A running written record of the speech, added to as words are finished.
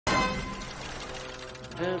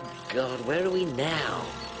Oh, God, where are we now?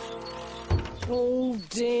 Oh,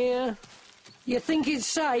 dear. You think it's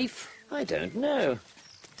safe? I don't know.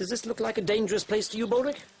 Does this look like a dangerous place to you,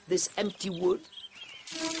 Ulrich? This empty wood?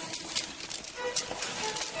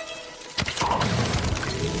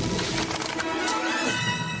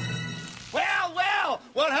 Well, well!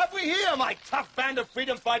 What have we here, my tough band of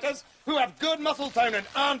freedom fighters who have good muscle tone and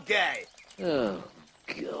aren't gay? Oh,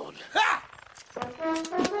 God. Ha!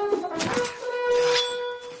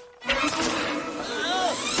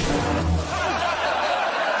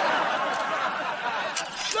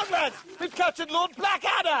 Look, lads! We've captured Lord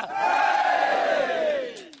Blackadder!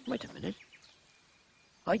 Wait a minute.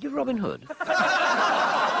 Are you Robin Hood?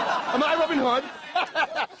 Am I Robin Hood?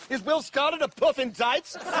 Is Will Scarlet a puff in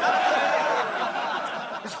tights? Is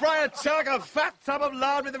Friar Tuck a fat tub of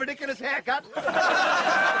lard with a ridiculous haircut?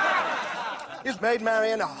 Is Maid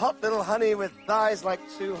Marian a hot little honey with thighs like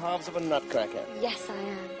two halves of a nutcracker? Yes, I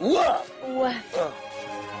am. Whoa! Woof. Oh.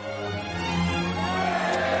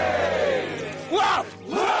 Whoa!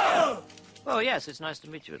 Whoa! Oh, yes, it's nice to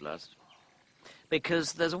meet you at last.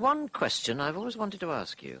 Because there's one question I've always wanted to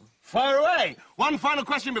ask you. Fire away! One final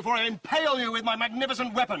question before I impale you with my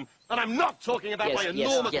magnificent weapon. And I'm not talking about my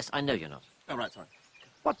enormous... Yes, I know you're not. Oh, right, sorry.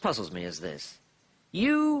 What puzzles me is this.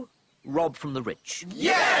 You rob from the rich.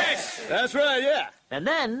 Yes! That's right, yeah. And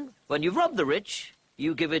then, when you've robbed the rich,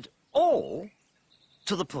 you give it all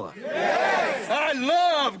to the poor. Yes! I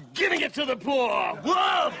love giving it to the poor!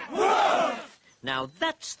 Whoa! Whoa! Now,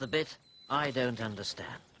 that's the bit I don't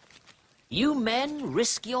understand. You men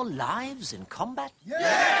risk your lives in combat?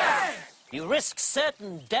 Yes! You risk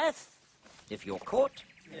certain death if you're caught?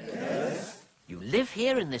 Yes. You live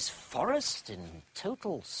here in this forest in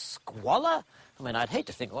total squalor? I mean, I'd hate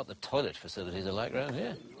to think what the toilet facilities are like around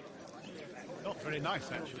here. Not very nice,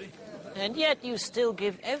 actually. And yet you still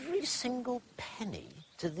give every single penny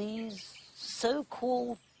to these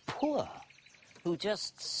so-called poor who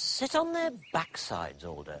just sit on their backsides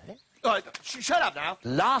all day. All right, shut up now.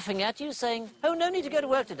 Laughing at you, saying, oh, no need to go to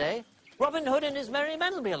work today. Robin Hood and his merry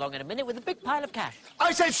men will be along in a minute with a big pile of cash.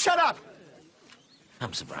 I said shut up!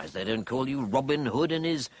 I'm surprised they don't call you Robin Hood and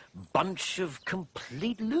his bunch of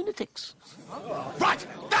complete lunatics. Right,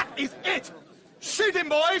 that is it! Shoot him,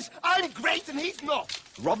 boys! I'm great and he's not!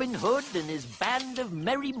 Robin Hood and his band of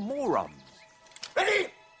merry morons. Ready?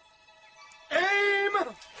 Aim!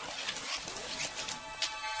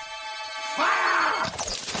 Fire!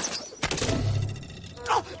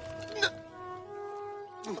 Oh, no.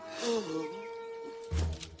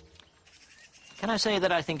 Can I say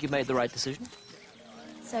that I think you made the right decision?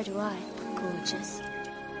 So do I, gorgeous.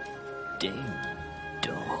 Dame.